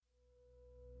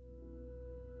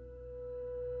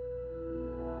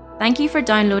Thank you for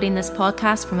downloading this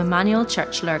podcast from Emmanuel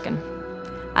Church Lurgan.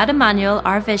 At Emmanuel,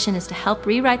 our vision is to help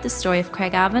rewrite the story of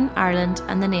Craigavon, Ireland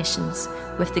and the nations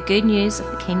with the good news of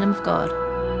the Kingdom of God.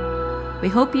 We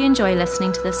hope you enjoy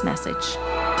listening to this message.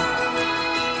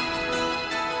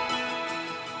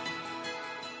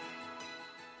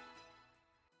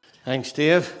 Thanks,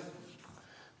 Dave.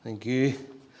 Thank you.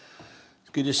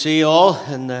 It's good to see you all,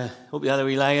 and hope you had a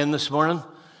wee lie in this morning.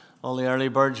 All the early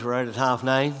birds were out at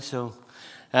 9:30, so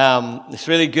it's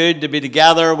really good to be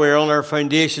together. We're on our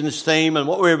foundations theme, and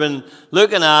what we've been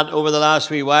looking at over the last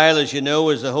wee while, as you know,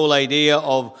 is the whole idea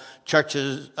of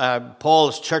churches,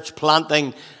 Paul's church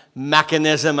planting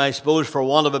mechanism, I suppose, for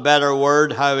want of a better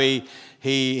word, how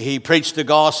he preached the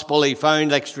gospel. He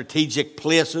found like strategic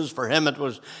places. For him it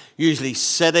was usually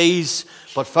cities,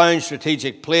 but found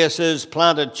strategic places,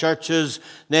 planted churches,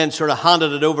 then sort of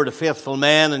handed it over to faithful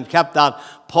men and kept that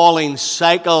Pauline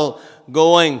cycle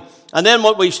going. And then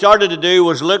what we started to do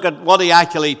was look at what he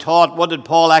actually taught. What did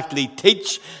Paul actually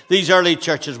teach these early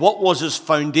churches? What was his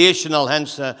foundational,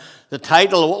 hence the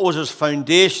title, what was his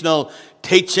foundational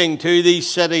teaching to these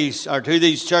cities or to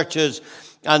these churches?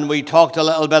 And we talked a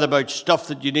little bit about stuff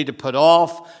that you need to put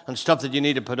off and stuff that you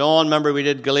need to put on. Remember, we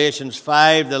did Galatians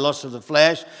 5, the lust of the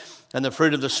flesh and the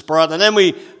fruit of the Spirit. And then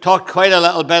we talked quite a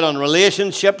little bit on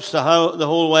relationships, the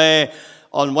whole way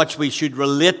on which we should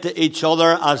relate to each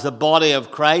other as the body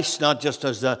of Christ, not just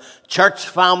as the church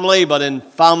family, but in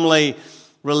family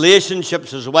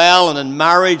relationships as well, and in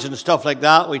marriage and stuff like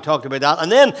that. We talked about that. And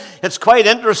then it's quite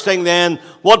interesting then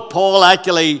what Paul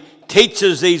actually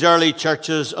teaches these early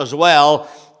churches as well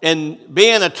in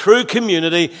being a true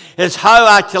community is how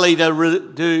actually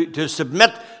to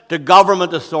submit to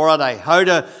government authority, how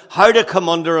to come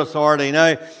under authority.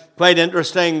 Now, quite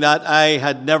interesting that I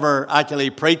had never actually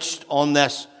preached on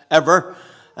this ever.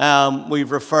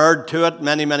 We've referred to it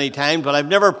many, many times, but I've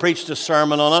never preached a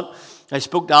sermon on it. I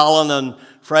spoke to Alan on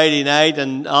Friday night,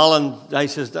 and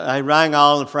I rang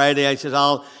Alan Friday. I said,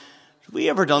 Alan, have we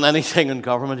ever done anything on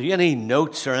government? Have you any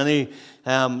notes or any,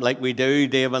 like we do,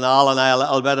 Dave and Al and I, a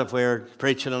little bit if we're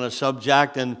preaching on a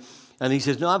subject? And he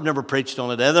says, no, I've never preached on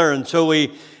it either. And so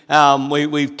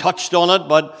we've touched on it,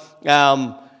 but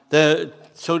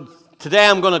so today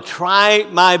I'm going to try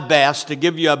my best to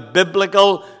give you a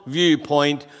biblical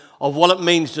viewpoint of what it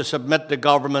means to submit to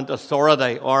government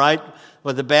authority, all right,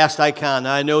 with the best I can.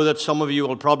 Now, I know that some of you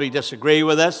will probably disagree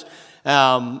with this.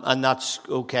 And that's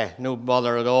okay, no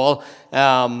bother at all.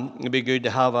 It'd be good to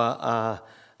have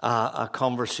a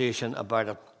conversation about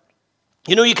it.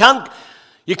 You know, you can't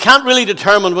really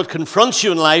determine what confronts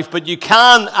you in life, but you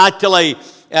can actually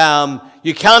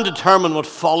determine what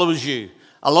follows you.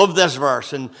 I love this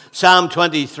verse in Psalm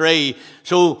 23.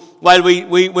 So while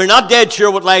we're not dead sure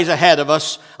what lies ahead of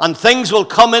us, and things will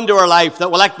come into our life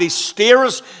that will actually steer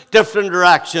us different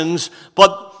directions,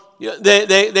 but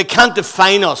they can't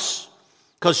define us.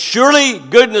 Because surely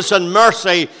goodness and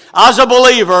mercy as a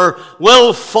believer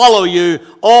will follow you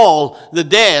all the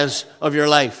days of your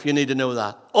life. You need to know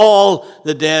that. All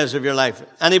the days of your life.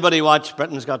 Anybody watch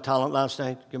Britain's Got Talent last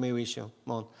night? Give me a wee show.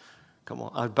 Come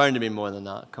on. I'm bound to be more than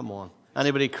that. Come on.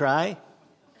 Anybody cry?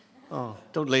 Oh,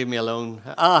 don't leave me alone.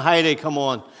 Heidi, come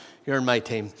on. You're in my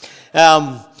team.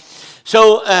 In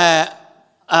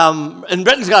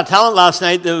Britain's Got Talent last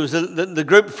night, there was the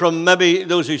group from, maybe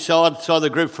those who saw the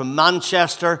group from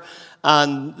Manchester,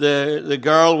 and the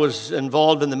girl was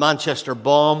involved in the Manchester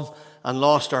bomb and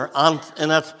lost her aunt in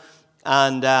it,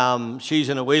 and she's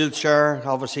in a wheelchair,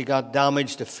 obviously got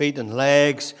damage to feet and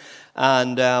legs,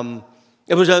 and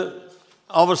it was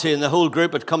obviously, and the whole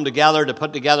group had come together to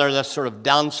put together this sort of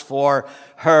dance for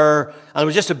her, and it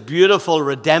was just a beautiful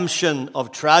redemption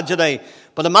of tragedy.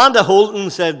 But Amanda Holton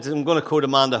said, I'm going to quote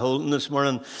Amanda Holton this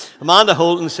morning. Amanda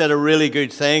Holton said a really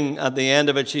good thing at the end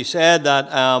of it. She said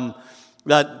that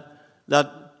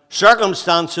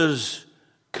circumstances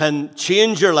can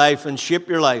change your life and shape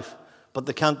your life, but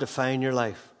they can't define your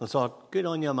life. I thought, good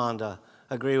on you, Amanda.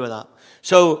 I agree with that.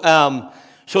 So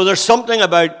there's something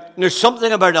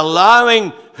about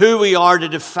allowing who we are to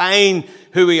define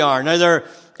who we are. Now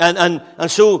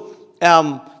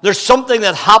there's something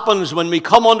that happens when we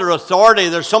come under authority.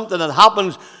 There's something that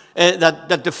happens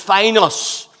that define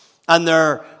us. And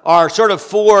there are sort of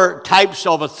 4 types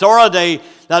of authority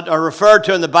that are referred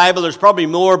to in the Bible. There's probably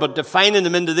more, but defining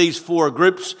them into these 4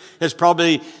 groups is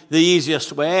probably the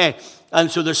easiest way. And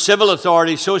so there's civil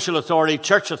authority, social authority,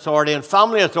 church authority, and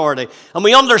family authority. And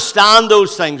we understand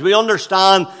those things. We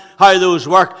understand how those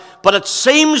work. But it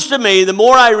seems to me, the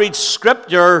more I read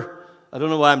Scripture, I don't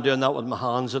know why I'm doing that with my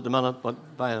hands at the minute, but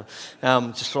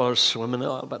just sort of swimming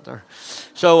a little bit there.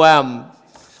 So,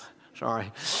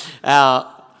 sorry.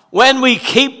 when we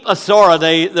keep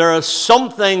authority, there is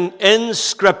something in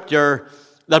Scripture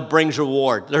that brings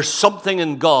reward. There's something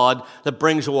in God that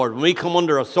brings reward. When we come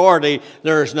under authority,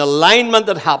 there's an alignment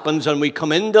that happens, and we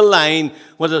come into line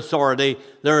with authority.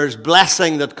 There is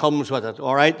blessing that comes with it,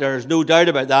 all right? There's no doubt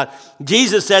about that.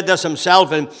 Jesus said this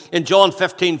himself in John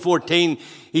 15:14.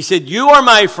 He said, "You are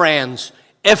my friends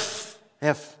if,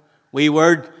 wee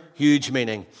word, huge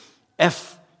meaning,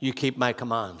 if you keep my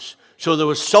commands." So there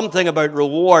was something about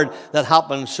reward that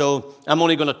happened. So I'm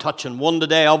only going to touch on one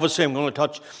today. Obviously, I'm going to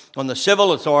touch on the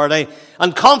civil authority.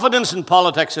 And confidence in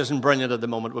politics isn't brilliant at the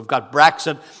moment. We've got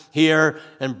Brexit here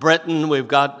in Britain. We've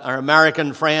got our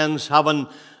American friends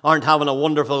aren't having a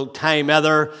wonderful time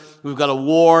either. We've got a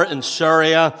war in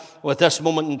Syria. At this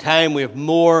moment in time, we have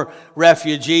more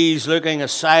refugees looking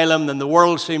asylum than the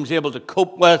world seems able to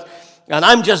cope with. And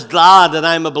I'm just glad that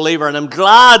I'm a believer, and I'm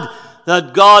glad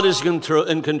that God is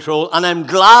in control, and I'm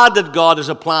glad that God has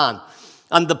a plan.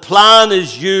 And the plan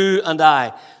is you and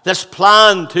I. This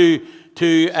plan to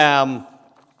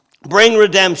bring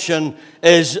redemption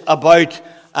is about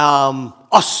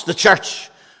us, the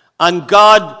church. And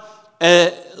God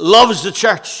loves the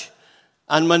church.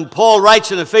 And when Paul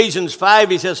writes in Ephesians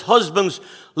 5, he says, "Husbands,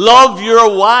 love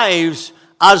your wives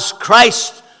as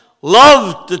Christ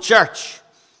loved the church."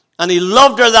 And he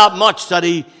loved her that much that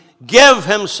he gave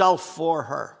himself for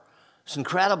her. It's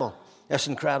incredible. It's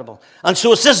incredible. And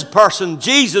so it's this person,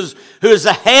 Jesus, who is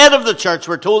the head of the church.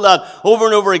 We're told that over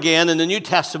and over again in the New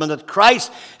Testament, that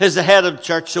Christ is the head of the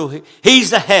church. So he's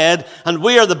the head, and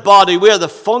we are the body. We are the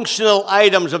functional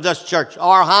items of this church.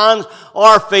 Our hands,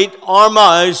 our feet, our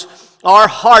mouths, our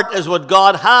heart is what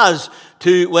God has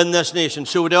to win this nation.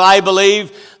 So do I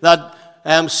believe that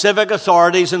civic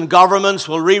authorities and governments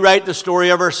will rewrite the story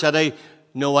of our city?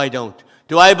 No, I don't.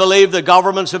 Do I believe the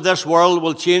governments of this world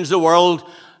will change the world?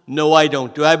 No, I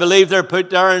don't. Do I believe they're put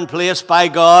there in place by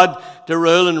God to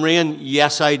rule and reign?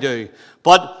 Yes, I do.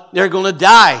 But they're going to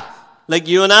die, like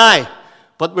you and I.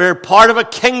 But we're part of a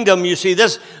kingdom. You see,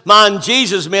 this man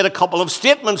Jesus made a couple of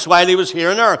statements while he was here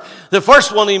on earth. The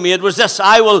first one he made was this: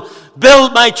 "I will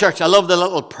build my church." I love the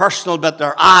little personal bit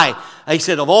there. I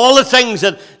said, of all the things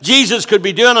that Jesus could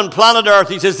be doing on planet Earth,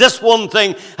 he says, this one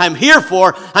thing I'm here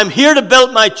for. I'm here to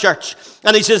build my church.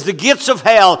 And he says, the gates of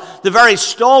hell, the very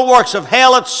stalwarts of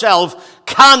hell itself,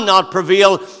 cannot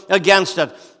prevail against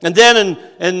it. And then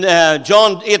in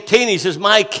John 18, he says,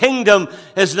 "My kingdom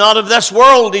is not of this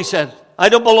world," he said. "I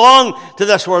don't belong to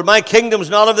this world. My kingdom's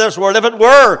not of this world. If it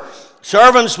were,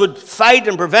 servants would fight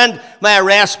and prevent my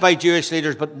arrest by Jewish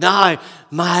leaders. But now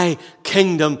my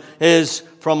kingdom is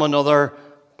from another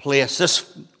place." This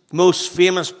most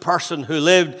famous person who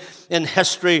lived in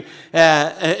history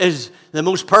is the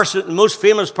most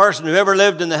famous person who ever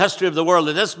lived in the history of the world.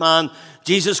 Is this man,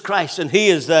 Jesus Christ, and he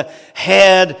is the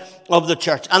head of the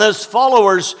church. And his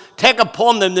followers take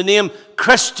upon them the name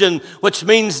Christian, which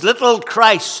means little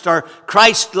Christ, or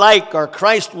Christ-like, or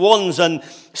Christ ones, and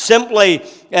simply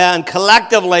and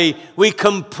collectively we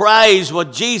comprise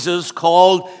what Jesus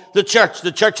called the church.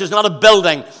 The church is not a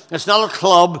building. It's not a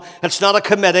club. It's not a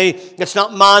committee. It's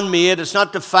not man-made. It's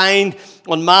not defined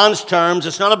on man's terms.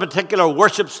 It's not a particular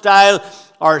worship style,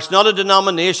 or it's not a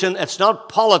denomination. It's not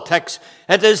politics.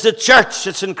 It is the church.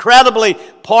 It's incredibly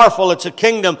powerful. It's a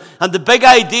kingdom. And the big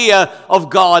idea of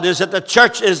God is that the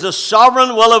church is the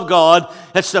sovereign will of God.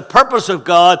 It's the purpose of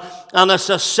God. And it's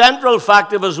a central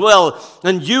fact of his will.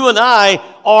 And you and I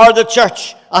are the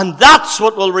church. And that's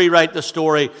what will rewrite the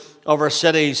story of our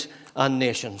cities and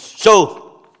nations.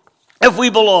 So, if we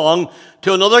belong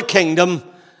to another kingdom,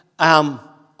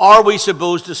 are we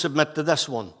supposed to submit to this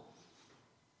one?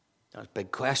 That's a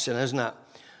big question, isn't it?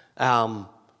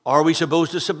 Are we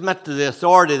supposed to submit to the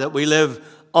authority that we live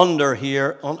under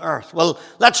here on earth? Well,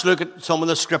 let's look at some of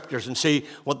the scriptures and see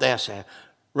what they say.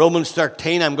 Romans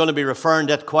 13, I'm going to be referring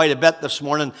to it quite a bit this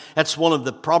morning. It's one of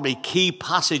the probably key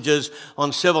passages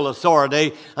on civil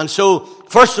authority. And so,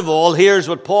 first of all, here's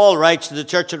what Paul writes to the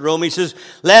church at Rome. He says,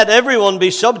 "Let everyone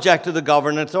be subject to the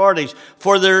governing authorities,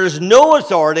 for there is no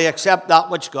authority except that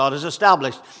which God has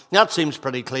established." That seems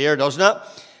pretty clear, doesn't it?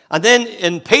 And then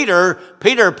in Peter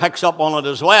picks up on it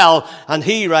as well, and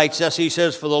he writes this. He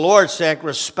says, "For the Lord's sake,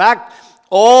 respect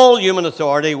all human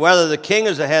authority, whether the king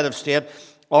is the head of state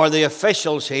or the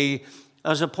officials he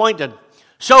has appointed."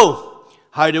 So,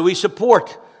 how do we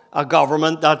support a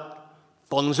government that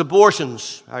funds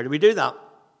abortions? How do we do that?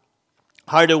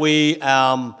 How do we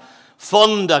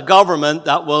fund a government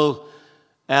that will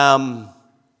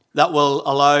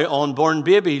allow unborn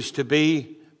babies to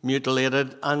be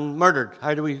mutilated and murdered?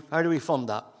 How do we fund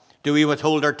that? Do we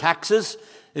withhold our taxes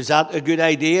Is that a good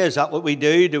idea? Is that what we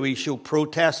do? Do we show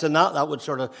protest in that? That would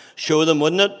sort of show them,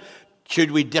 wouldn't it?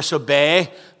 Should we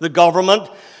disobey the government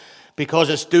because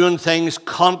it's doing things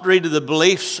contrary to the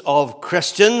beliefs of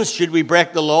Christians? Should we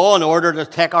break the law in order to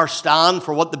take our stand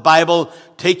for what the Bible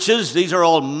teaches? These are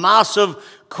all massive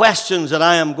questions that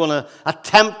I am going to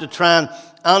attempt to try and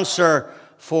answer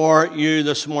for you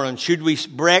this morning. Should we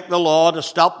break the law to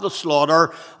stop the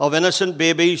slaughter of innocent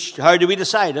babies? How do we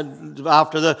decide?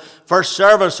 After the first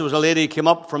service, there was a lady who came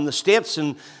up from the States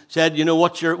and said,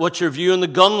 what's your view on the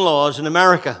gun laws in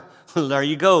America? Well, there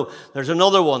you go. There's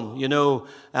another one.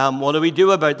 What do we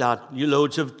do about that?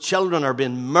 Loads of children are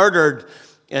being murdered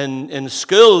in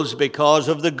schools because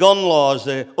of the gun laws,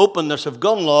 the openness of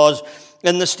gun laws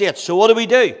in the States. So what do we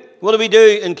do? What do we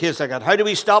do in case like that? How do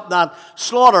we stop that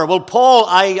slaughter? Well, Paul,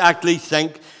 I actually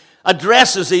think,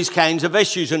 addresses these kinds of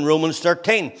issues in Romans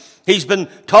 13. He's been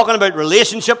talking about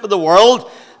relationship with the world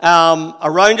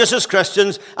around us as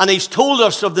Christians, and he's told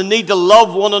us of the need to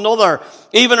love one another,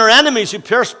 even our enemies who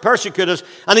persecute us.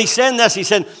 And he's saying this, he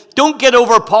said, don't get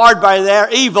overpowered by their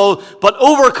evil, but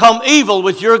overcome evil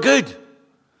with your good.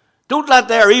 Don't let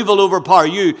their evil overpower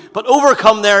you, but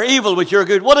overcome their evil with your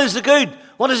good. What is the good?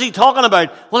 What is he talking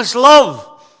about? Well, it's love.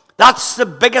 That's the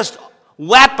biggest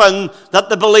weapon that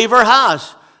the believer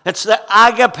has. It's the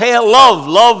agape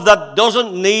love that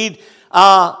doesn't need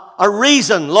a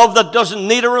reason, love that doesn't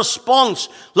need a response,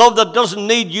 love that doesn't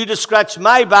need you to scratch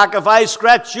my back if I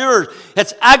scratch yours.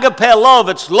 It's agape love.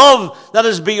 It's love that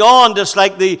is beyond, just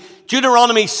like the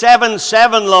Deuteronomy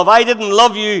 7:7 love. I didn't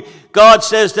love you, God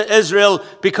says to Israel,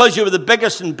 because you were the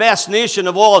biggest and best nation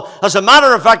of all. As a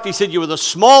matter of fact, he said you were the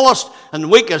smallest and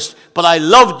weakest, but I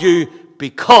loved you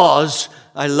because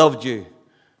I loved you.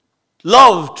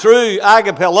 Love, true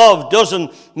agape love,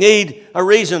 doesn't need a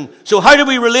reason. So how do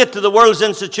we relate to the world's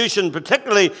institution,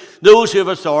 particularly those who have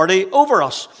authority over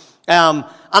us? And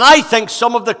I think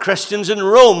some of the Christians in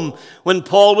Rome, when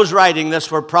Paul was writing this,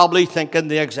 were probably thinking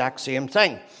the exact same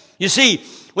thing. You see,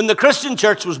 when the Christian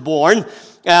church was born,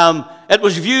 it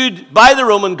was viewed by the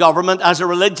Roman government as a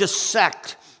religious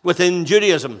sect within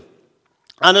Judaism.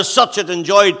 And as such, it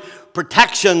enjoyed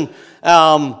protection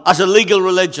as a legal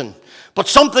religion. But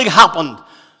something happened.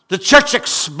 The church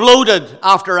exploded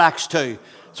after Acts 2.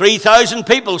 3,000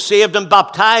 people saved and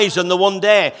baptized in the one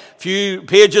day. A few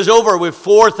pages over with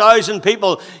 4,000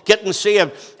 people getting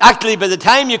saved. Actually, by the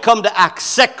time you come to Acts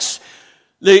 6,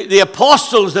 the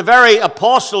apostles, the very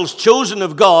apostles chosen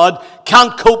of God,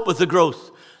 can't cope with the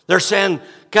growth. They're saying,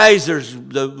 guys,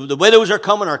 the widows are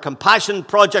coming, our compassion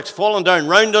project's falling down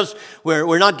around us,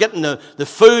 we're not getting the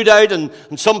food out, and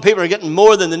some people are getting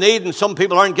more than they need, and some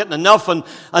people aren't getting enough, and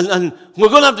we're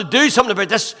going to have to do something about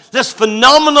this. This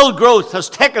phenomenal growth has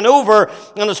taken over,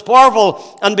 and it's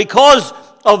powerful, and because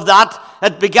of that,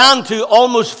 it began to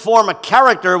almost form a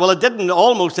character. Well, it didn't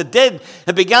almost, it did.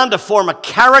 It began to form a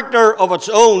character of its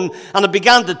own, and it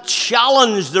began to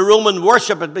challenge the Roman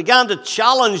worship. It began to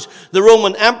challenge the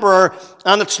Roman emperor,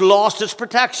 and it's lost its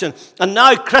protection. And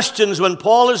now Christians, when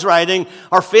Paul is writing,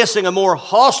 are facing a more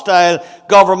hostile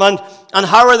government, and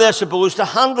how are they supposed to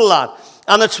handle that?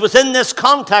 And it's within this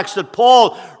context that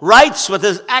Paul writes with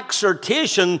his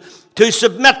exhortation to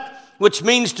submit, which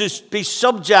means to be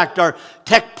subject or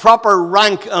take proper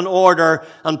rank and order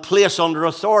and place under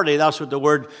authority. That's what the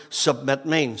word submit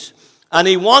means. And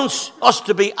he wants us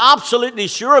to be absolutely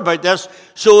sure about this.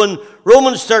 So in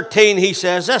Romans 13, he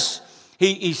says this.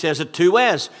 He says it two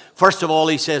ways. First of all,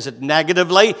 he says it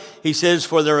negatively. He says,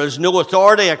 for there is no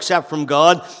authority except from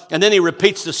God. And then he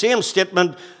repeats the same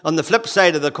statement on the flip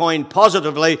side of the coin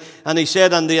positively. And he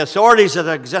said, and the authorities that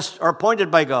exist are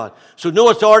appointed by God. So no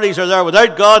authorities are there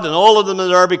without God, and all of them are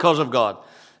there because of God.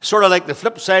 Sort of like the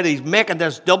flip side, he's making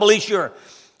this doubly sure.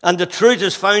 And the truth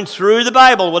is found through the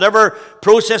Bible. Whatever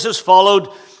process is followed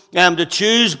to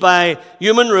choose by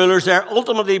human rulers, they're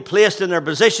ultimately placed in their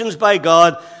positions by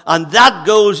God, and that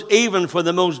goes even for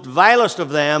the most vilest of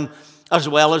them as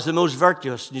well as the most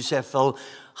virtuous. And you say, Phil,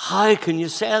 how can you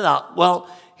say that? Well,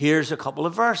 here's a couple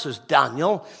of verses.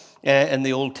 Daniel, in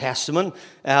the Old Testament,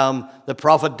 the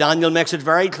prophet Daniel makes it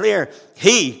very clear.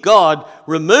 He, God,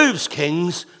 removes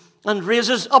kings and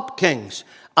raises up kings.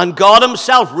 And God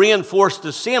himself reinforced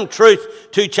the same truth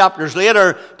 2 chapters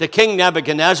later to King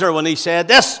Nebuchadnezzar when he said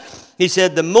this. He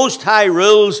said, the Most High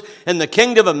rules in the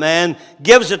kingdom of man,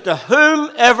 gives it to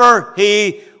whomever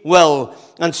he will,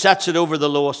 and sets it over the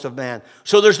lowest of men.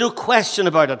 So there's no question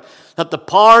about it, that the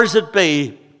powers that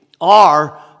be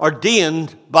are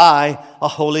ordained by a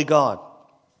holy God.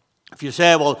 If you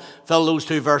say, well, Phil, those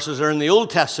two verses are in the Old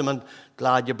Testament,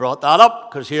 glad you brought that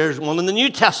up, because here's one in the New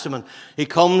Testament. He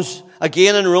comes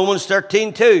again in Romans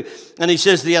 13:2, and he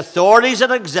says, the authorities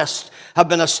that exist have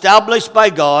been established by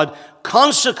God.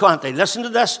 Consequently, listen to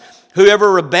this,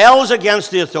 whoever rebels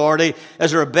against the authority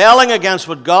is rebelling against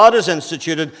what God has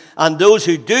instituted, and those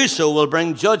who do so will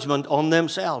bring judgment on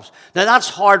themselves. Now, that's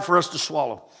hard for us to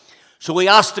swallow. So we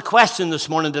asked the question this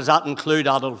morning, does that include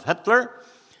Adolf Hitler?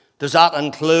 Does that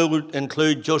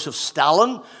include Joseph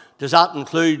Stalin? Does that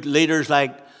include leaders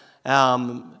like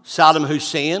Saddam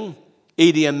Hussein,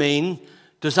 Idi Amin?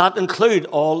 Does that include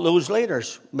all those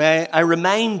leaders? May I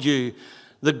remind you,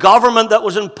 the government that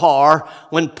was in power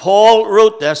when Paul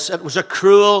wrote this, it was a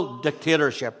cruel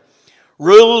dictatorship,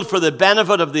 ruled for the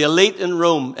benefit of the elite in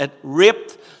Rome. It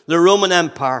raped the Roman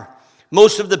Empire.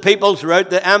 Most of the people throughout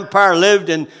the empire lived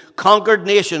in conquered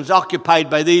nations occupied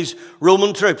by these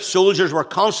Roman troops. Soldiers were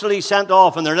constantly sent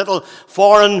off in their little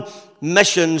foreign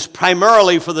missions,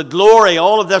 primarily for the glory.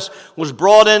 All of this was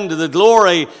brought into the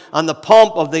glory and the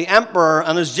pomp of the emperor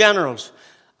and his generals.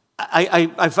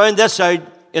 I found this out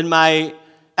in my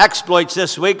exploits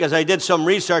this week as I did some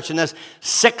research in this.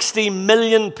 60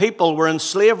 million people were in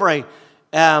slavery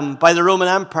by the Roman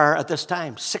Empire at this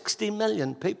time. 60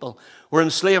 million people were in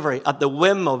slavery at the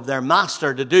whim of their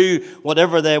master to do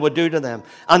whatever they would do to them.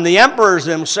 And the emperors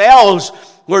themselves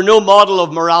were no model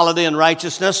of morality and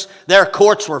righteousness. Their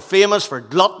courts were famous for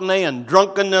gluttony and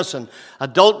drunkenness and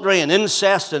adultery and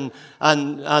incest and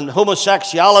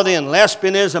homosexuality and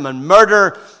lesbianism and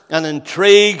murder and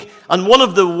intrigue. And one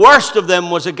of the worst of them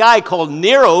was a guy called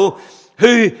Nero,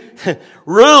 who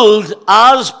ruled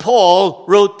as Paul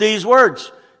wrote these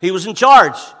words. He was in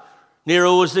charge.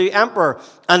 Nero was the emperor.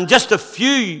 And just a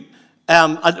few,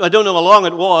 I don't know how long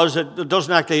it was. It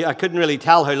doesn't actually, I couldn't really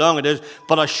tell how long it is.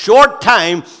 But a short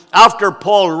time after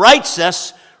Paul writes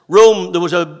this, Rome, there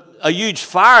was a huge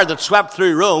fire that swept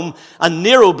through Rome, and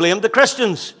Nero blamed the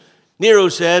Christians. Nero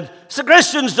said, it's the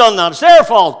Christians done that. It's their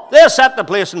fault. They set the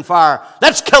place on fire.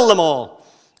 Let's kill them all.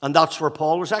 And that's where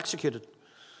Paul was executed.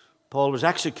 Paul was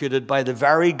executed by the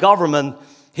very government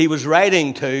he was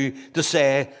writing to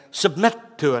say, submit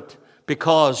to it,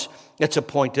 because it's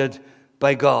appointed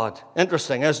by God.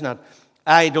 Interesting, isn't it?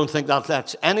 I don't think that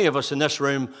lets any of us in this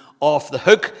room off the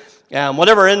hook.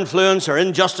 Whatever influence or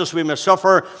injustice we may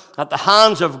suffer at the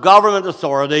hands of government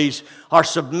authorities, our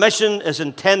submission is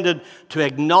intended to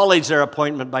acknowledge their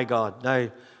appointment by God. Now,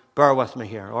 bear with me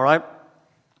here, all right?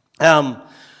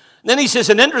 Then he says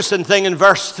an interesting thing in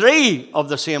verse 3 of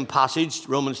the same passage,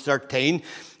 Romans 13.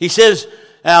 He says,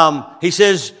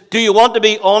 do you want to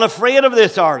be unafraid of the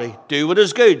authority? Do what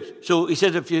is good. So he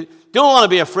says, if you don't want to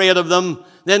be afraid of them,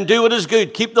 then do what is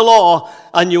good. Keep the law,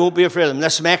 and you won't be afraid of them.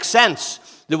 This makes sense.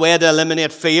 The way to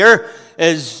eliminate fear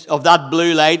is of that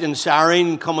blue light and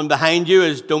siren coming behind you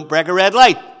is don't break a red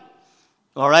light.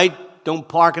 All right? Don't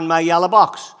park in my yellow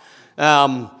box.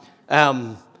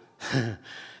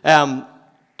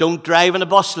 Don't drive in a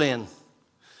bus lane.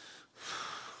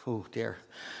 Oh, dear.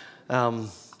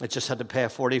 I just had to pay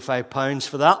 £45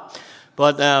 for that.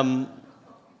 But,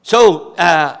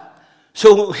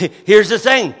 so here's the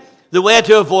thing. The way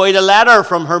to avoid a letter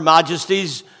from Her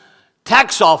Majesty's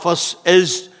tax office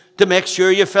is to make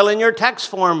sure you fill in your tax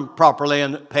form properly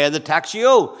and pay the tax you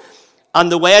owe.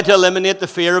 And the way to eliminate the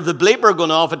fear of the bleeper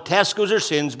going off at Tesco's or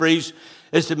Sainsbury's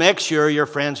is to make sure you're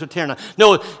friends with Tierna.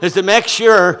 No, is to make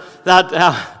sure that...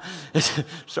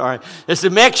 is to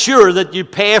make sure that you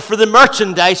pay for the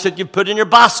merchandise that you put in your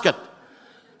basket.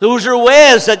 Those are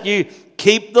ways that you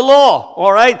keep the law,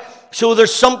 all right? So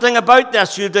there's something about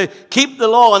this. You have to keep the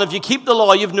law, and if you keep the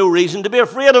law, you have no reason to be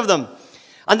afraid of them.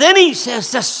 And then he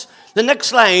says this, the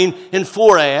next line in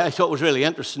 4a, I thought was really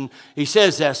interesting. He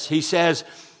says this, he says,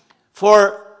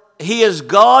 for he is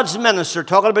God's minister,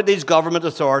 talking about these government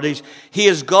authorities, he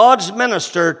is God's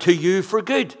minister to you for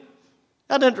good.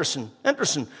 That's interesting.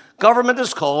 Interesting. Government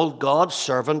is called God's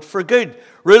servant for good.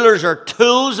 Rulers are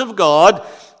tools of God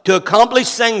to accomplish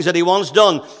things that he wants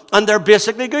done, and they're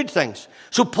basically good things.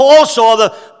 So Paul saw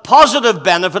the positive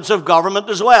benefits of government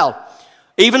as well,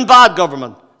 even bad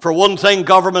government. For one thing,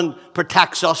 government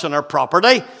protects us and our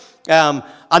property.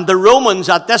 And the Romans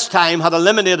at this time had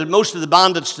eliminated most of the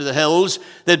bandits to the hills.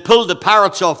 They'd pulled the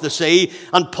pirates off the sea,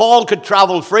 and Paul could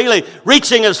travel freely,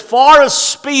 reaching as far as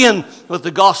Spain with the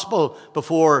gospel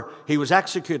before he was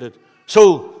executed.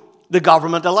 So the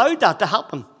government allowed that to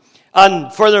happen.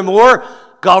 And furthermore,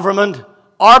 government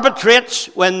arbitrates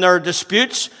when there are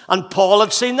disputes, and Paul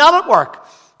had seen that at work.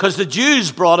 Because the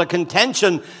Jews brought a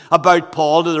contention about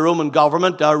Paul to the Roman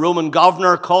government, a Roman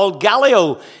governor called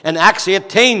Gallio in Acts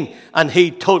 18, and he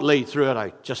totally threw it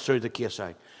out, just threw the case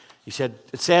out. He said,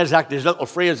 it says actually, there's a little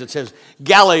phrase that says,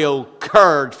 Galileo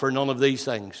cared for none of these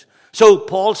things. So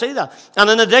Paul said that. And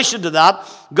in addition to that,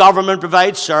 government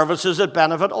provides services that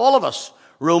benefit all of us.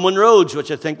 Roman roads, which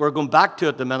I think we're going back to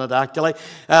at the minute, actually.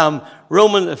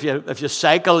 Roman, if you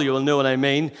cycle, you will know what I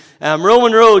mean.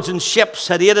 Roman roads and ships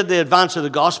had aided the advance of the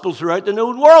gospel throughout the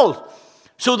known world.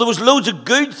 So there was loads of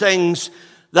good things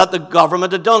that the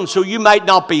government had done. So you might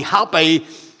not be happy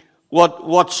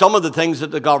what some of the things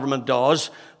that the government does,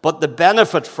 but the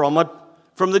benefit from it,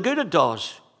 from the good it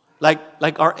does. Like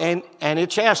our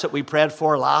NHS that we prayed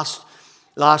for last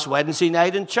Wednesday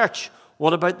night in church.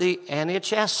 What about the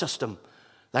NHS system?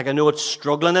 Like, I know it's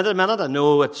struggling at the minute. I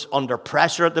know it's under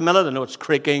pressure at the minute. I know it's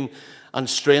creaking and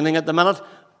straining at the minute.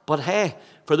 But hey,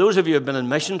 for those of you who have been on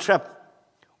mission trip,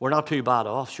 we're not too bad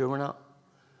off. Sure we're not.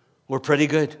 We're pretty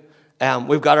good.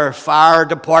 We've got our fire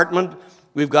department.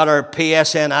 We've got our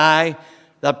PSNI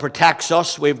that protects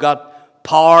us. We've got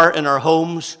power in our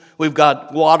homes. We've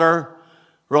got water,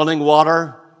 running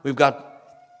water. We've got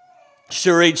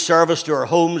sewerage service to our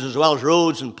homes, as well as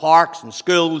roads and parks and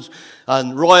schools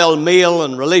and Royal Mail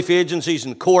and relief agencies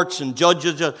and courts and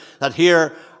judges that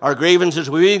hear our grievances.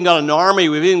 We've even got an army,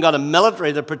 we've even got a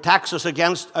military that protects us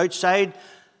against outside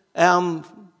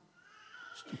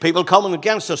people coming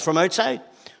against us from outside.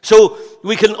 So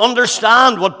we can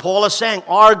understand what Paul is saying.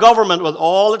 Our government, with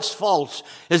all its faults,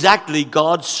 is actually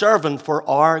God's servant for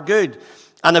our good.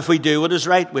 And if we do what is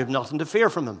right, we have nothing to fear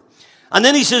from him. And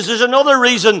then he says there's another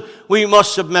reason we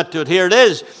must submit to it. Here it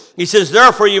is. He says,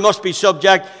 therefore you must be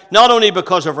subject, not only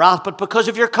because of wrath, but because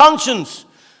of your conscience.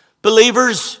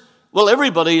 Believers, well,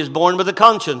 everybody is born with a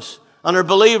conscience. And as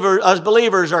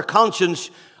believers, our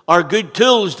conscience are good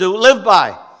tools to live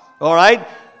by. All right?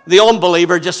 The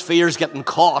unbeliever just fears getting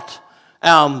caught.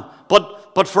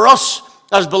 But for us,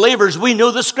 as believers, we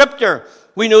know the Scripture.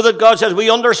 We know that God says we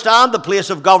understand the place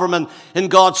of government in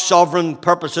God's sovereign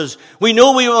purposes. We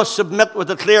know we must submit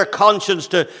with a clear conscience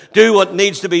to do what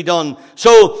needs to be done.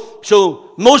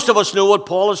 So most of us know what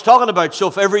Paul is talking about. So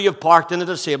if ever you've parked in a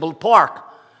disabled park,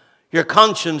 your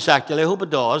conscience actually, I hope it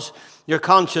does, your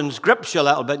conscience grips you a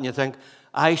little bit and you think,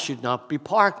 I should not be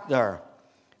parked there.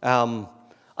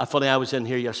 Funny, I was in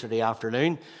here yesterday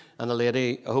afternoon and a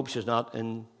lady, I hope she's not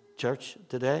in church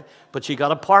today, but she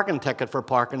got a parking ticket for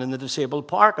parking in the disabled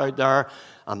park out there,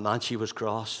 and man, she was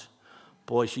cross.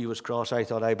 Boy, she was cross. I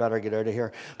thought I better get out of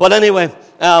here. But anyway,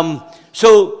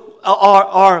 so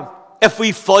if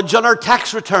we fudge on our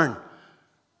tax return,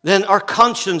 then our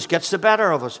conscience gets the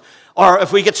better of us. Or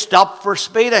if we get stopped for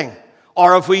speeding,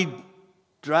 or if we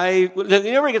drive, you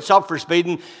ever get stopped for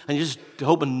speeding and you're just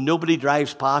hoping nobody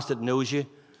drives past that knows you?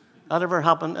 That ever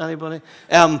happened to anybody?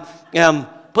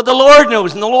 But the Lord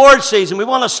knows and the Lord sees, and we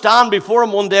want to stand before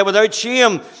him one day without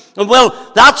shame. And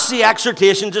well, that's the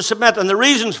exhortation to submit and the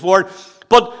reasons for it.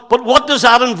 But what does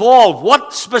that involve?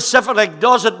 What specifically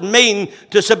does it mean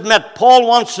to submit? Paul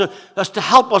wants us to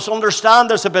help us understand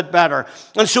this a bit better.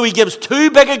 And so he gives two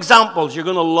big examples. You're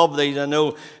going to love these. I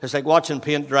know it's like watching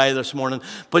paint dry this morning,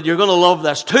 but you're going to love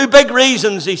this. Two big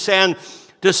reasons he's saying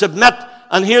to submit.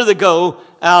 And here they go.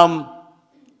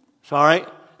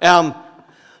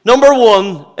 Number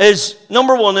one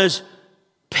is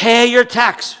pay your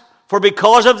tax. For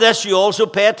because of this you also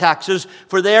pay taxes,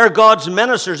 for they are God's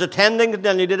ministers, attending and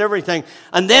they did everything.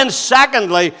 And then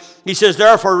secondly, he says,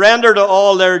 therefore render to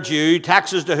all their due,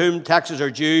 taxes to whom taxes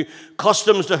are due,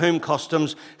 customs to whom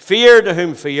customs, fear to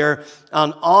whom fear,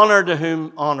 and honor to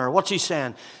whom honor. What's he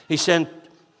saying? He's saying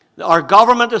our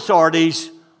government authorities,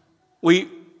 we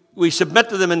submit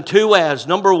to them in two ways.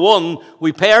 Number one,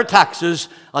 we pay our taxes,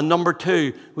 and number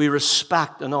two, we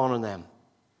respect and honor them.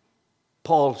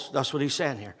 That's what he's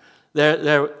saying here.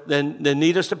 They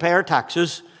need us to pay our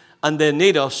taxes, and they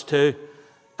need us to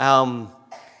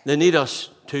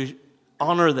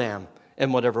honor them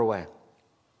in whatever way.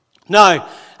 Now,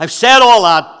 I've said all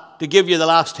that to give you the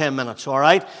last 10 minutes, all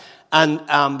right?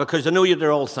 And because I know what you're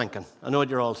all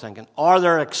thinking. Are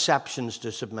there exceptions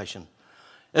to submission?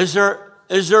 Is there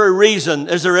a reason?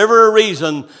 Is there ever a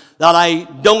reason that I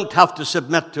don't have to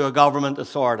submit to a government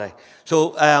authority?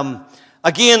 So,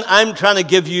 again, I'm trying to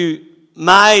give you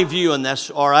my view on this,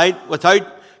 all right? Without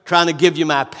trying to give you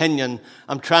my opinion,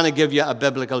 I'm trying to give you a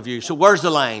biblical view. So where's the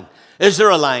line? Is there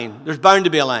a line? There's bound to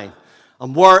be a line.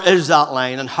 And where is that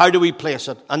line? And how do we place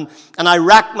it? And I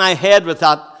racked my head with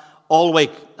that all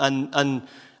week and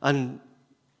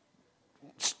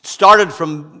started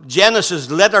from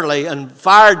Genesis literally and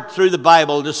fired through the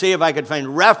Bible to see if I could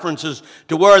find references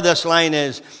to where this line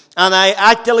is. And I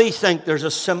actually think there's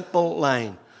a simple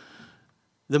line.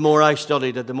 The more I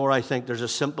studied it, the more I think there's a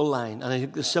simple line. And I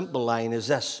think the simple line is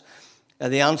this.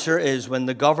 And the answer is when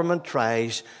the government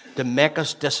tries to make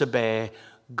us disobey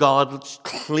God's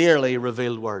clearly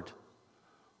revealed word.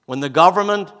 When the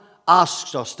government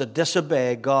asks us to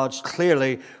disobey God's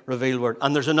clearly revealed word.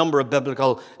 And there's a number of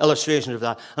biblical illustrations of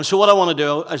that. And so what I want to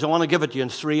do is I want to give it to you in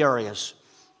 3 areas.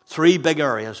 3 big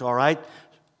areas, all right?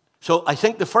 So I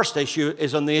think the first issue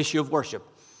is on the issue of worship.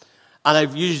 And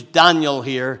I've used Daniel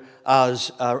here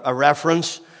as a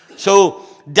reference. So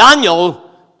Daniel,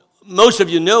 most of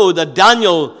you know that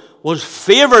Daniel was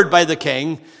favored by the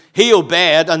king. He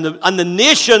obeyed, and the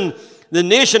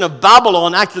nation of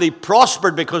Babylon actually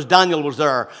prospered because Daniel was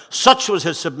there. Such was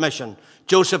his submission.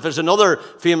 Joseph is another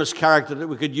famous character that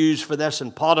we could use for this,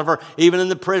 and Potiphar, even in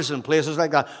the prison, places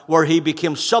like that, where he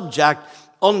became subject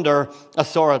under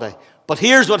authority. But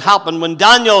here's what happened when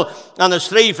Daniel and his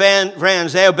 3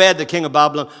 friends, they obeyed the king of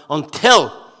Babylon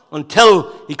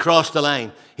until he crossed the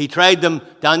line. He tried them,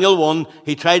 Daniel 1,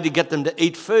 he tried to get them to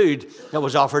eat food that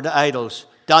was offered to idols.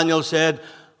 Daniel said,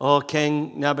 "Oh,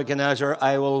 King Nebuchadnezzar,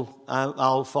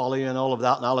 I'll follow you and all of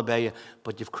that, and I'll obey you.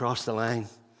 But you've crossed the line.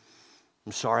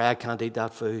 I'm sorry, I can't eat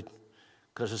that food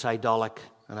because it's idolic,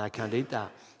 and I can't eat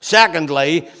that."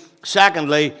 Secondly,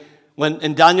 when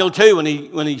in Daniel 2,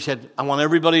 when he said, "I want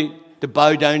everybody to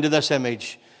bow down to this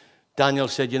image," Daniel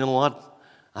said, "You know what?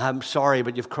 I'm sorry,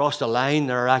 but you've crossed a line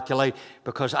there, actually,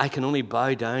 because I can only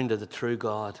bow down to the true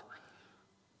God."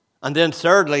 And then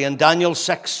thirdly, in Daniel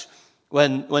 6,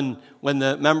 when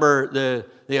the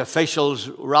officials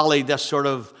rallied this sort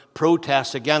of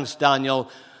protest against Daniel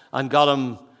and got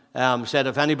him, said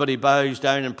if anybody bows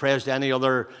down and prays to any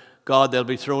other god, they'll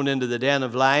be thrown into the den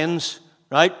of lions,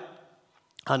 right?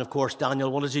 And of course, Daniel,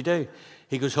 what does he do?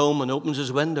 He goes home and opens his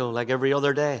window like every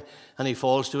other day, and he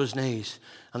falls to his knees,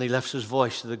 and he lifts his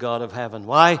voice to the God of heaven.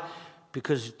 Why?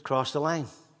 Because he crossed the line.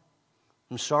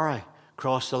 I'm sorry,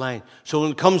 crossed the line. So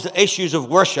when it comes to issues of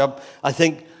worship, I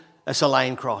think it's a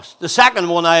line crossed. The second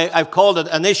one, I've called it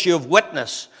an issue of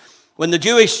witness. When the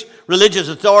Jewish religious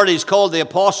authorities called the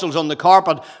apostles on the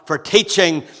carpet for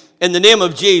teaching in the name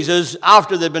of Jesus,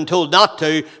 after they'd been told not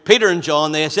to, Peter and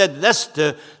John, they said this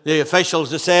to the officials.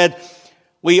 They said,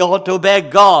 "We ought to obey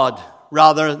God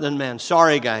rather than men."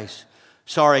 Sorry, guys.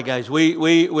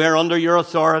 We're under your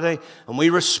authority, and we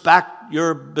respect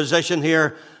your position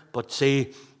here. But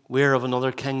see, we're of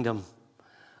another kingdom.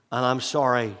 And I'm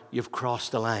sorry, you've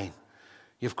crossed the line.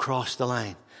 You've crossed the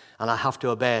line. And I have to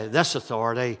obey this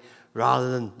authority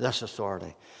rather than this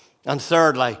authority. And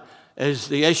thirdly is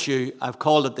the issue, I've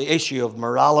called it the issue of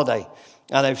morality.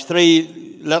 And I have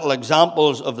 3 little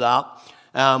examples of that.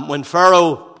 When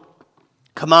Pharaoh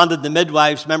commanded the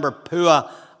midwives, remember Puah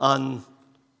and,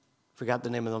 forgot the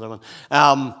name of the other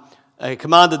one,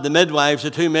 commanded the midwives, the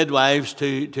 2 midwives,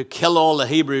 to kill all the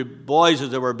Hebrew boys as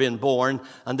they were being born,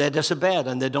 and they disobeyed,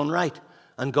 and they done right.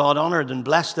 And God honored and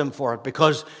blessed them for it,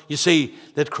 because, you see,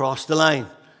 they'd crossed the line.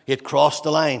 He'd crossed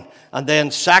the line. And then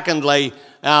secondly,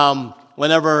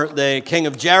 whenever the king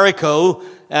of Jericho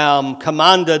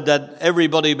commanded that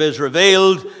everybody be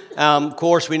revealed, of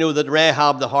course, we know that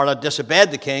Rahab the harlot disobeyed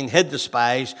the king, hid the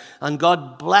spies, and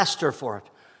God blessed her for it,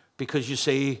 because, you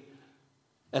see,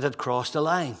 it had crossed the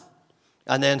line.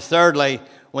 And then thirdly,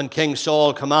 when King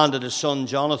Saul commanded his son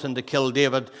Jonathan to kill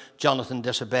David, Jonathan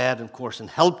disobeyed, of course, and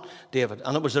helped David.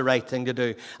 And it was the right thing to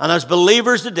do. And as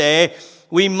believers today,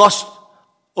 we must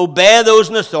obey those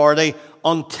in authority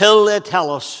until they tell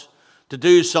us to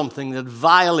do something that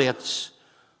violates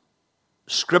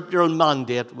scriptural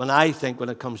mandate when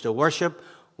it comes to worship,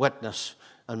 witness,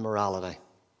 and morality.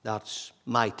 That's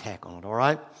my take on it, all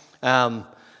right?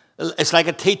 It's like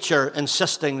a teacher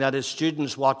insisting that his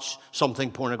students watch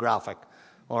something pornographic,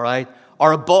 all right?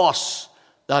 Or a boss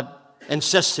that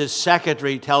insists his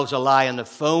secretary tells a lie on the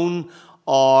phone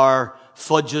or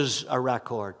fudges a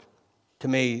record. To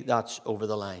me, that's over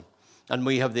the line. And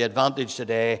we have the advantage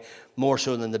today, more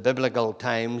so than the biblical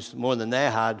times, more than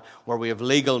they had, where we have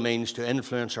legal means to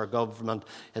influence our government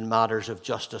in matters of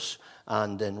justice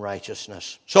and in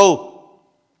righteousness. So,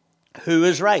 who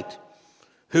is right?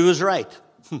 Who is right?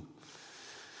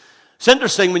 It's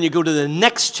interesting when you go to the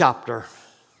next chapter,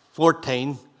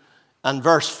 14, and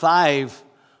verse 5,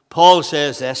 Paul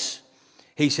says this.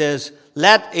 He says,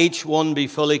 "Let each one be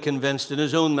fully convinced in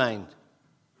his own mind."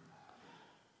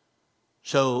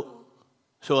 So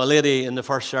a lady in the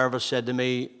first service said to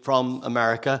me from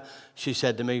America, she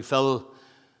said to me, "Phil,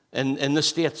 in the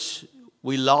States,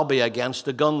 we lobby against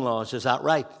the gun laws. Is that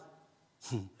right?"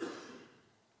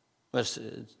 Well,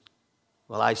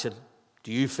 I said,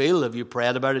 have you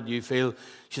prayed about it? Do you feel?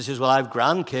 She says, well, I have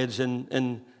grandkids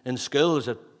in schools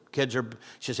that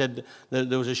She said,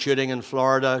 there was a shooting in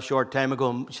Florida a short time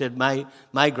ago. She said,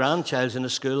 my grandchild's in a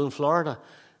school in Florida.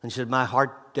 And she said, my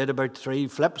heart did about 3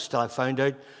 flips till I found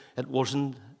out it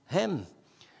wasn't him.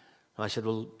 And I said,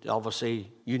 well,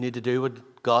 obviously you need to do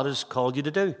what God has called you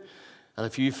to do. And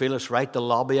if you feel it's right to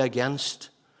lobby against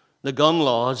the gun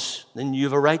laws, then you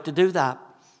have a right to do that.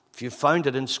 If you found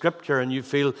it in Scripture and you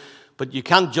feel, but you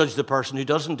can't judge the person who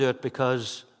doesn't do it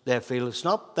because they feel it's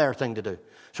not their thing to do.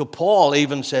 So Paul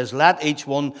even says, let each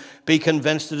one be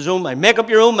convinced of his own mind. Make up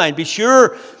your own mind. Be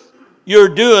sure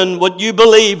you're doing what you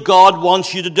believe God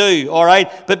wants you to do, all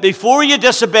right? But before you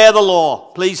disobey the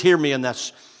law, please hear me in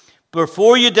this.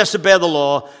 Before you disobey the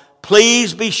law,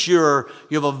 please be sure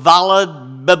you have a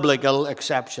valid biblical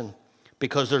exception.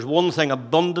 Because there's one thing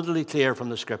abundantly clear from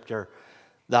the Scripture,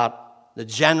 that the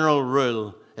general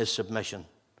rule is submission.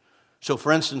 So,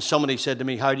 for instance, somebody said to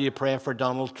me, how do you pray for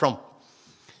Donald Trump?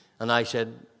 And I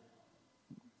said,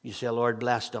 you say, Lord,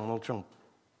 bless Donald Trump.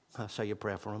 That's how you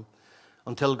pray for him.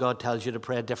 Until God tells you to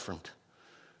pray different,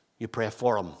 you pray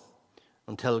for him.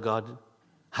 Until God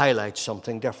highlights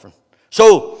something different.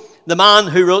 So, the man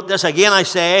who wrote this, again I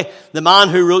say, the man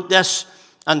who wrote this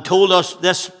and told us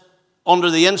this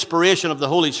under the inspiration of the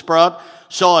Holy Spirit,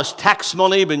 saw his tax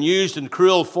money being used in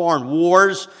cruel foreign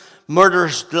wars,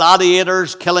 murderous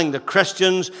gladiators killing the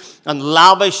Christians, and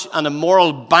lavish and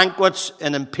immoral banquets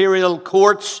in imperial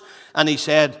courts. And he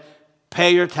said,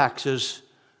 pay your taxes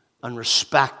and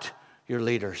respect your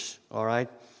leaders. All right?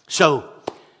 So,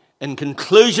 in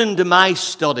conclusion to my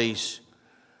studies,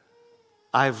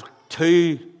 I have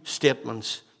 2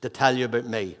 statements to tell you about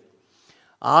me.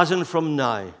 As and from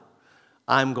now,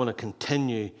 I'm going to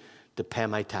continue to pay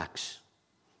my tax.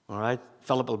 All right?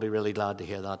 Philip will be really glad to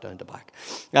hear that down the back.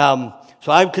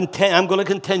 So I'm going to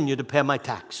continue to pay my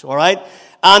tax. All right?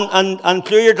 And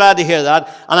clear you're glad to hear that.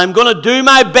 And I'm going to do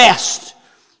my best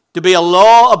to be a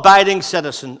law-abiding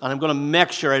citizen. And I'm going to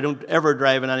make sure I don't ever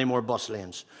drive in any more bus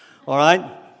lanes. All right?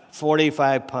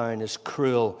 £45 is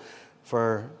cruel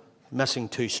for missing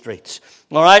 2 streets.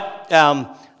 All right? And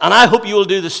I hope you will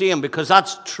do the same, because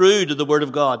that's true to the Word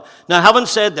of God. Now, having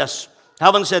said this,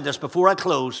 before I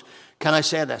close, can I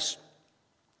say this?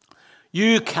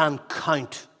 You can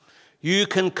count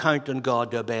on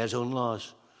God to obey His own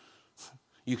laws.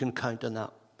 You can count on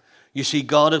that. You see,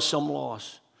 God has some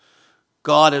laws.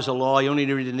 God has a law. You only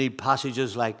really need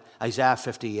passages like Isaiah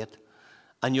 58.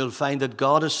 And you'll find that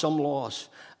God has some laws.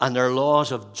 And they're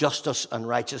laws of justice and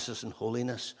righteousness and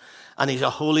holiness. And He's a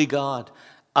holy God.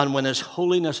 And when His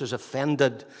holiness is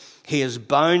offended, He is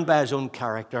bound by His own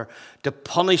character to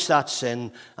punish that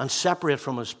sin and separate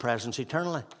from His presence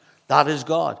eternally. That is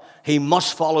God. He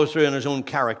must follow through in His own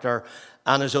character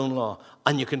and His own law.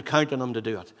 And you can count on Him to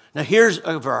do it. Now here's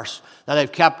a verse that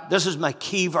I've kept. This is my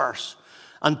key verse.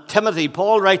 And Timothy,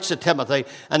 Paul writes to Timothy,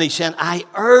 and he's saying, I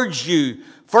urge you,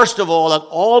 first of all, that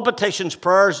all petitions,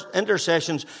 prayers,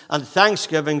 intercessions, and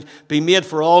thanksgivings be made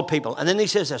for all people. And then he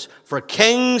says this, for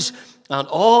kings and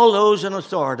all those in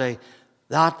authority,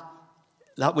 that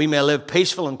we may live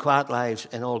peaceful and quiet lives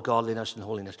in all godliness and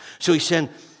holiness. So he's saying,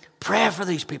 pray for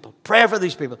these people. Pray for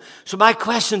these people. So my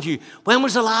question to you, when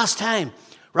was the last time,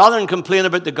 rather than complain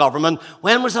about the government,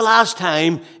 when was the last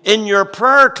time in your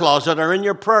prayer closet or in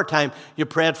your prayer time you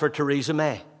prayed for Theresa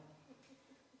May?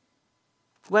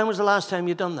 When was the last time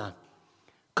you done that?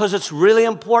 Because it's really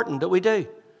important that we do.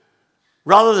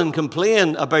 Rather than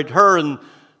complain about her and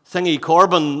Thingy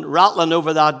Corbyn rattling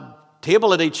over that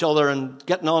table at each other and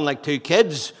getting on like 2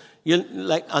 kids,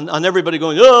 and everybody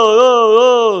going,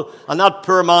 oh, and that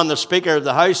poor man, the Speaker of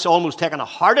the House, almost taking a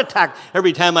heart attack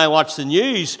every time I watch the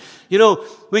news. You know,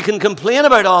 we can complain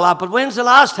about all that, but when's the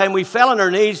last time we fell on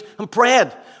our knees and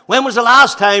prayed? When was the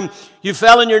last time you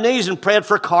fell on your knees and prayed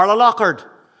for Carla Lockhart?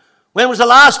 When was the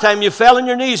last time you fell on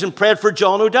your knees and prayed for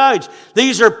John O'Dowd?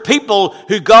 These are people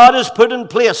who God has put in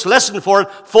place, listen for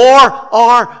it, for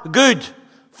our good.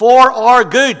 For our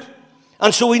good.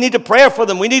 And so we need to pray for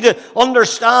them. We need to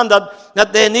understand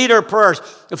that they need our prayers.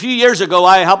 A few years ago,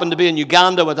 I happened to be in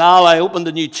Uganda with Al. I opened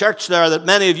a new church there that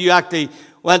many of you actually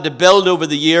went to build over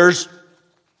the years.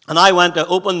 And I went to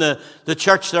open the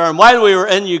church there. And while we were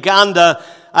in Uganda,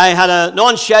 I had a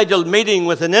non-scheduled meeting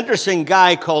with an interesting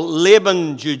guy called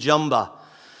Laban Jujumba.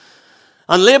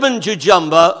 And Laban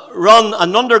Jujumba run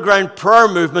an underground prayer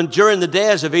movement during the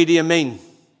days of Idi Amin.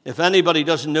 If anybody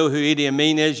doesn't know who Idi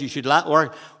Amin is, you should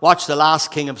watch The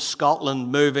Last King of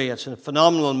Scotland movie. It's a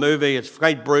phenomenal movie. It's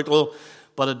quite brutal,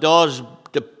 but it does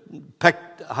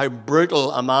depict how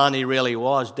brutal a man he really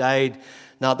was. Died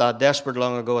not that desperate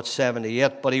long ago at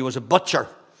 78, but he was a butcher.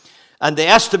 And they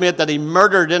estimate that he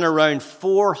murdered in around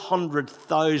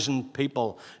 400,000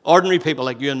 people, ordinary people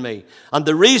like you and me. And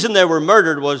the reason they were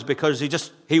murdered was because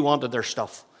he wanted their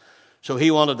stuff. So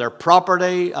he wanted their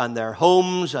property and their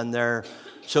homes and they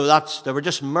were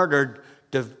just murdered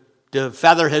to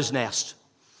feather his nest.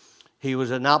 He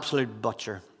was an absolute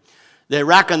butcher. They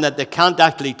reckon that they can't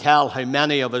actually tell how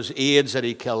many of his aides that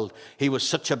he killed. He was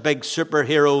such a big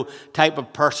superhero type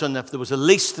of person. If there was the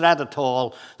least threat at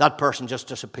all, that person just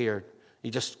disappeared. He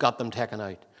just got them taken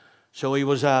out. So he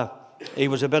was a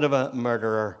bit of a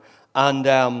murderer. And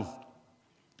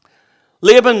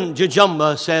Laban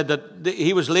Jujumba said that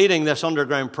he was leading this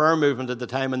underground prayer movement at the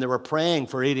time, and they were praying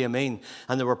for Idi Amin,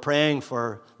 and they were praying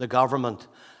for the government.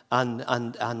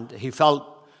 And he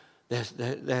felt,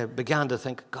 they began to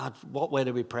think, God, what way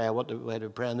do we pray? What way do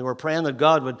we pray? And they were praying that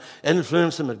God would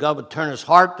influence him, that God would turn his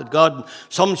heart, that God in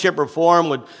some shape or form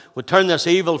would turn this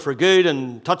evil for good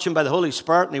and touch him by the Holy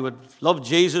Spirit, and he would love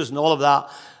Jesus and all of that.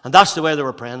 And that's the way they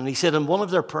were praying. And he said in one of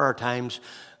their prayer times,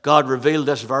 God revealed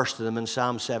this verse to them in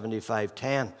Psalm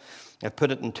 75:10. I've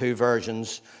put it in two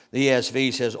versions. The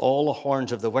ESV says, all the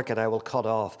horns of the wicked I will cut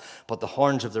off, but the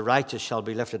horns of the righteous shall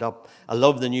be lifted up. I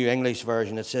love the New English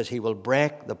version. It says, he will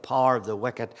break the power of the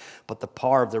wicked, but the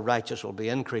power of the righteous will be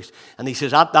increased. And he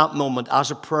says, at that moment,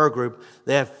 as a prayer group,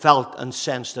 they felt and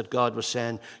sensed that God was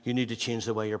saying, you need to change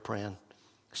the way you're praying.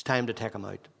 It's time to take him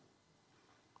out.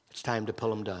 It's time to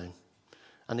pull him down.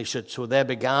 And he said, so they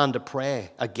began to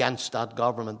pray against that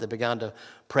government. They began to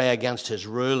pray against his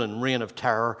rule and reign of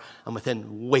terror. And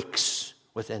within weeks,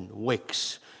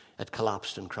 it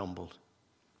collapsed and crumbled.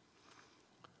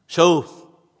 So,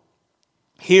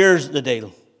 here's the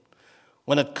deal.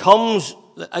 When it comes,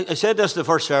 I said this the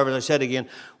first service, I said again,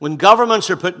 when governments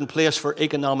are put in place for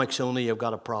economics only, you've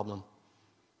got a problem.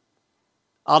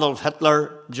 Adolf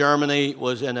Hitler, Germany,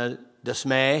 was in a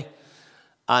dismay.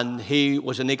 And he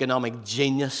was an economic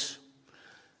genius.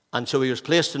 And so he was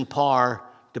placed in power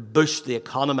to boost the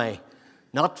economy,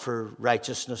 not for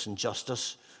righteousness and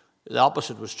justice. The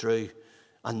opposite was true.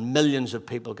 And millions of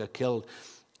people got killed.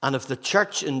 And if the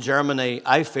church in Germany,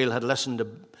 I feel, had listened to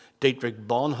Dietrich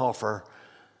Bonhoeffer,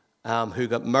 who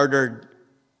got murdered,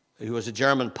 who was a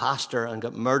German pastor and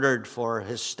got murdered for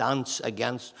his stance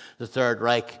against the Third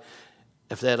Reich,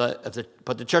 but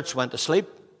the church went to sleep.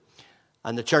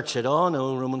 And the church said, oh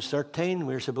no, Romans 13,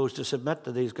 we're supposed to submit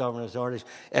to these government authorities.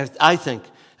 I think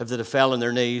if they'd have fell on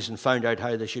their knees and found out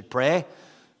how they should pray,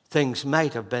 things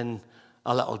might have been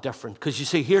a little different. Because you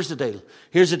see, here's the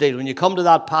deal. When you come to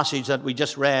that passage that we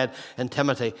just read in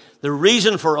Timothy, the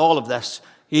reason for all of this,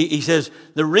 he says,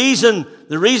 the reason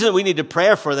we need to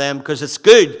pray for them, because it's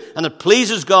good and it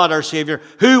pleases God our Savior,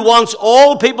 who wants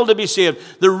all people to be saved.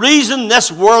 The reason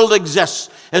this world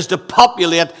exists is to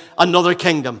populate another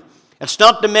kingdom. It's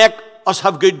not to make us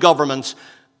have good governments.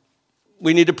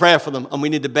 We need to pray for them, and we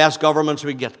need the best governments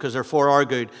we get because they're for our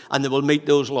good, and they will meet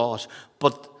those laws.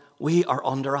 But we are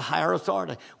under a higher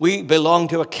authority. We belong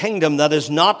to a kingdom that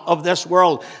is not of this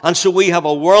world, and so we have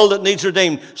a world that needs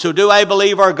redeemed. So do I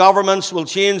believe our governments will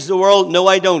change the world? No,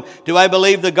 I don't. Do I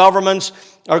believe the governments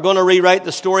are going to rewrite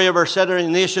the story of our city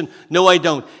and nation? No, I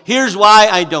don't. Here's why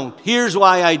I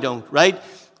don't, right?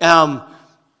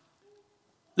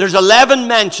 There's 11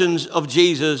 mentions of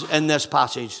Jesus in this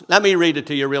passage. Let me read it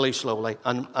to you really slowly,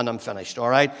 and I'm finished, all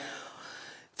right?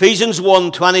 Ephesians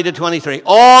 1, 20 to 23.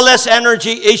 All this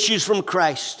energy issues from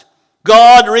Christ.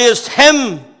 God raised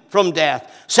him from death,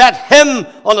 set him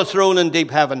on a throne in deep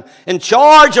heaven, in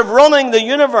charge of running the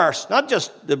universe, not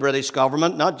just the British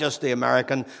government, not just the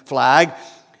American flag.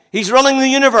 He's running the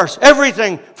universe,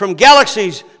 everything from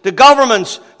galaxies to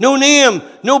governments, no name,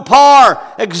 no power,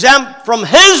 exempt from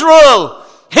his rule.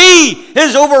 He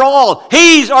is over all.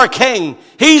 He's our king.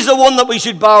 He's the one that we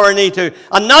should bow our knee to.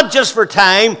 And not just for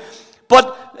time,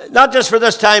 but not just for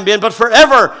this time being, but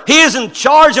forever. He is in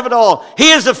charge of it all.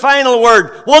 He is the final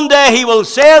word. One day he will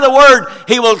say the word.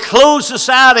 He will close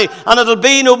society, and it'll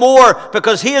be no more,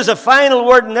 because he is the final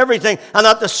word in everything. And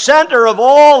at the center of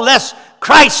all this,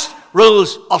 Christ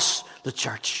rules us, the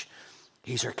church.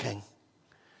 He's our king.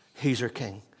 He's our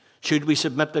king. Should we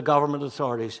submit to government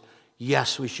authorities?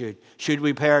 Yes, we should. Should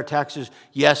we pay our taxes?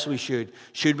 Yes, we should.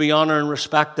 Should we honor and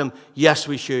respect them? Yes,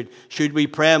 we should. Should we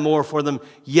pray more for them?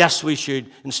 Yes, we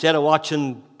should. Instead of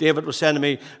watching, David was saying to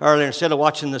me earlier, instead of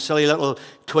watching the silly little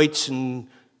tweets and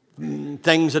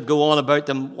things that go on about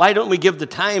them, why don't we give the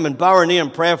time and bow our knee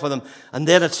and pray for them? And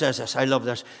then it says this, I love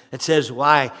this. It says,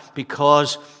 why?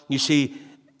 Because, you see,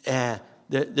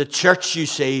 The church, you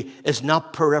see, is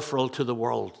not peripheral to the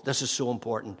world. This is so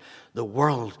important. The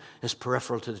world is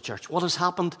peripheral to the church. What has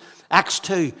happened? Acts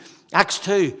 2.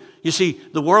 You see,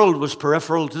 the world was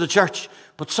peripheral to the church.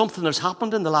 But something has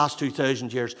happened in the last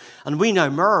 2,000 years. And we now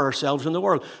mirror ourselves in the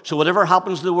world. So whatever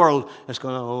happens to the world, it's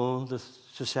going, the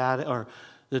society, or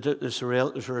there's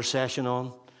a recession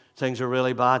on. Things are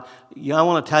really bad. Yeah, I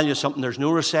want to tell you something. There's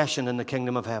no recession in the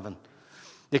kingdom of heaven.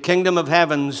 The kingdom of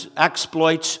heaven's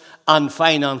exploits and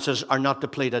finances are not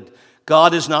depleted.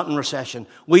 God is not in recession.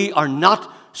 We are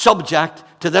not subject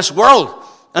to this world.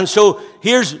 And so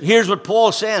here's what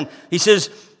Paul's saying. He says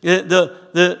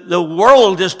the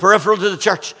world is peripheral to the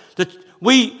church.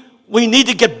 We need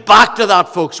to get back to that,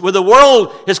 folks, where the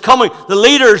world is coming. The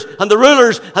leaders and the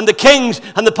rulers and the kings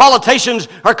and the politicians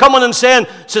are coming and saying,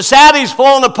 society's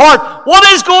falling apart. What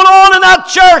is going on in that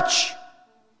church?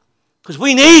 Because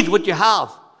we need what you have.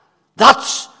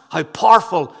 That's how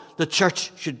powerful the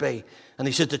church should be. And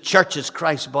he says the church is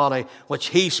Christ's body, which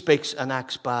he speaks and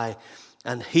acts by.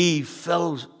 And he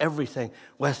fills everything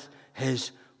with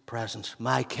his presence.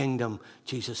 My kingdom,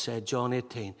 Jesus said, John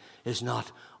 18, is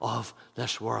not of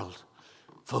this world.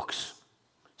 Folks,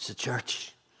 it's the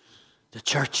church. The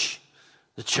church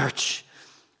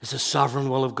is the sovereign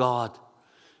will of God.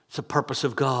 It's the purpose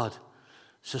of God.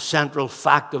 It's a central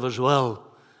fact of his will.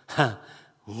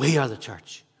 We are the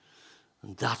church.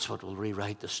 And that's what will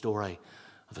rewrite the story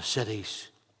of our cities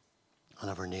and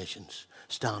of our nations.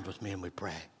 Stand with me and we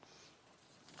pray.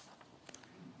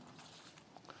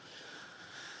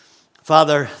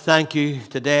 Father, thank you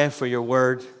today for your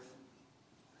word.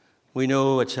 We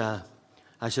know it's I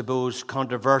suppose,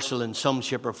 controversial in some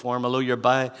shape or form, although your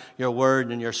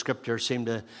word and your scripture seem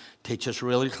to teach us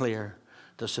really clear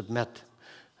to submit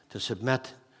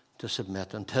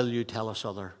until you tell us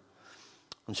other.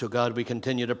 And so, God, we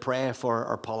continue to pray for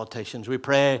our politicians. We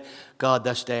pray, God,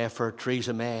 this day for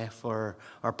Theresa May, for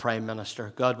our Prime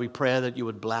Minister. God, we pray that you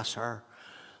would bless her.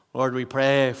 Lord, we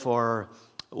pray for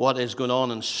what is going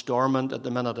on in Stormont at the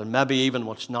minute, and maybe even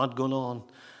what's not going on.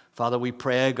 Father, we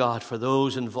pray, God, for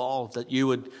those involved, that you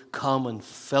would come and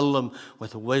fill them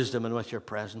with wisdom and with your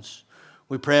presence.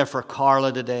 We pray for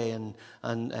Carla today and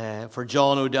for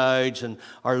John O'Dowd's and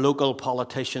our local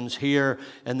politicians here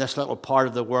in this little part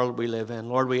of the world we live in.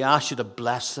 Lord, we ask you to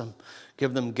bless them,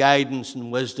 give them guidance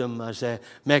and wisdom as they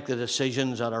make the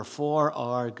decisions that are for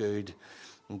our good.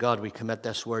 And God, we commit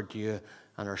this word to you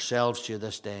and ourselves to you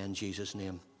this day in Jesus'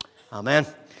 name. Amen.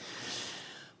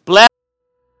 Bless.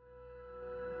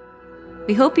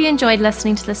 We hope you enjoyed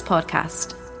listening to this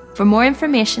podcast. For more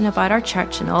information about our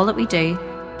church and all that we do,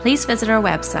 please visit our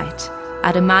website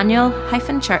at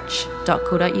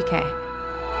emmanuel-church.co.uk.